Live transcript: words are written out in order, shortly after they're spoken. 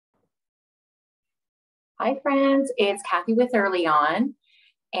Hi friends, it's Cathy with Early On,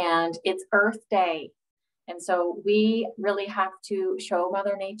 and it's Earth Day. And so we really have to show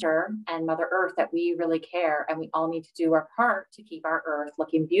Mother Nature and Mother Earth that we really care, and we all need to do our part to keep our Earth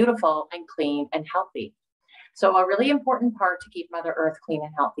looking beautiful and clean and healthy. So a really important part to keep Mother Earth clean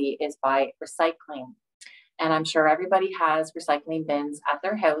and healthy is by recycling. And I'm sure everybody has recycling bins at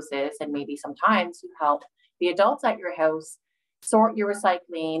their houses, and maybe sometimes you help the adults at your house sort your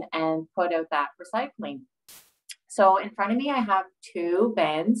recycling and put out that recycling. So in front of me, I have two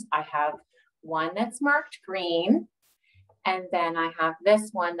bins. I have one that's marked green, and then I have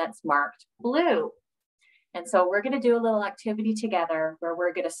this one that's marked blue. And so we're going to do a little activity together where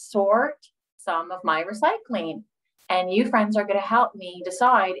we're going to sort some of my recycling. And you friends are going to help me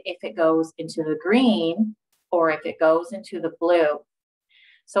decide if it goes into the green or if it goes into the blue.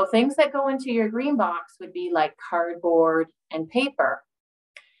 So things that go into your green box would be like cardboard and paper.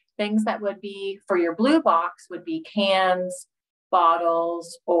 Things that would be for your blue box would be cans,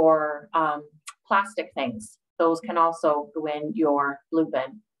 bottles, or plastic things. Those can also go in your blue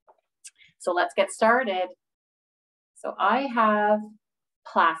bin. So let's get started. So I have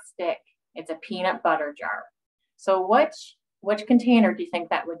plastic. It's a peanut butter jar. So which container do you think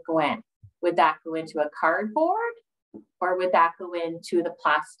that would go in? Would that go into a cardboard, or would that go into the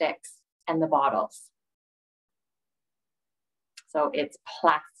plastics and the bottles? So it's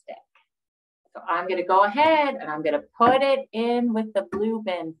plastic. So I'm going to go ahead and I'm going to put it in with the blue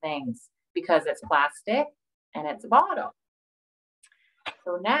bin things because it's plastic and it's a bottle.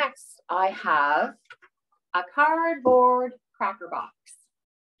 So next I have a cardboard cracker box.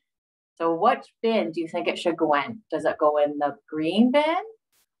 So which bin do you think it should go in? Does it go in the green bin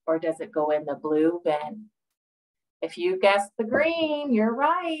or does it go in the blue bin? If you guessed the green, you're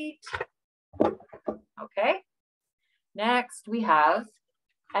right. Okay. Next, we have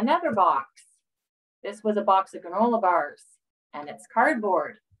another box. This was a box of granola bars, and it's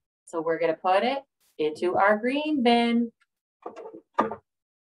cardboard. So we're going to put it into our green bin.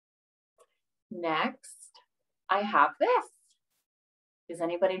 Next, I have this. Does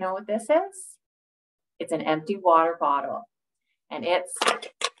anybody know what this is? It's an empty water bottle, and it's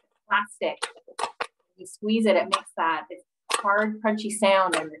plastic. You squeeze it, it makes that hard, crunchy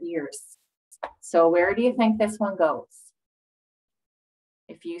sound in your ears. So where do you think this one goes?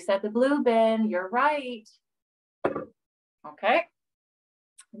 If you said the blue bin, you're right. Okay.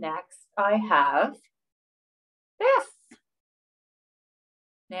 Next, I have this.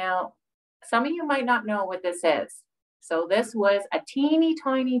 Now, some of you might not know what this is. So this was a teeny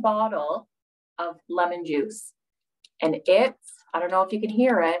tiny bottle of lemon juice. And I don't know if you can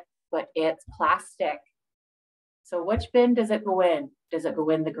hear it, but it's plastic. So which bin does it go in? Does it go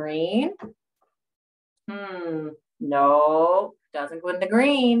in the green? No, doesn't go in the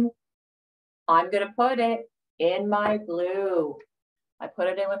green. I'm going to put it in my blue. I put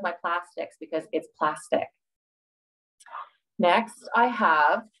it in with my plastics because it's plastic. Next, I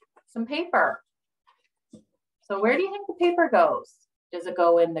have some paper. So where do you think the paper goes? Does it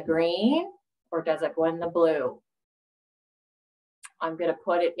go in the green or does it go in the blue? I'm going to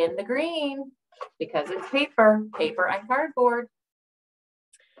put it in the green because it's paper and cardboard.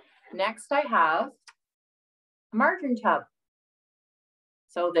 Next, I have a margarine tub.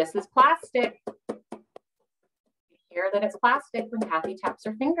 So this is plastic. You hear that it's plastic when Cathy taps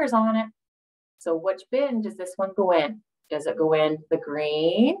her fingers on it. So which bin does this one go in? Does it go in the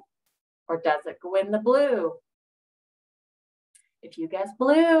green or does it go in the blue? If you guess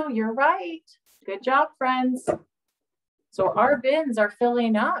blue, you're right. Good job, friends. So our bins are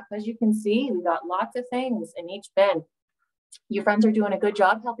filling up. As you can see, we got lots of things in each bin. You friends are doing a good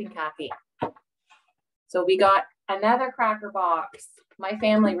job helping Cathy. So we got another cracker box. My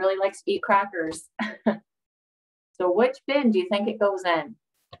family really likes to eat crackers. So which bin do you think it goes in?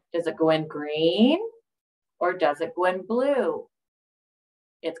 Does it go in green or does it go in blue?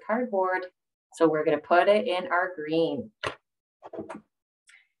 It's cardboard. So we're going to put it in our green.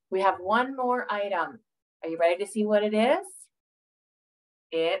 We have one more item. Are you ready to see what it is?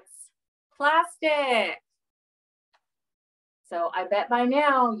 It's plastic. So I bet by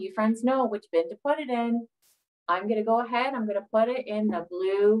now you friends know which bin to put it in. I'm going to go ahead. I'm going to put it in the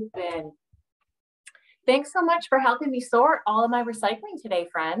blue bin. Thanks so much for helping me sort all of my recycling today,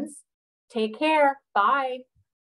 friends. Take care. Bye.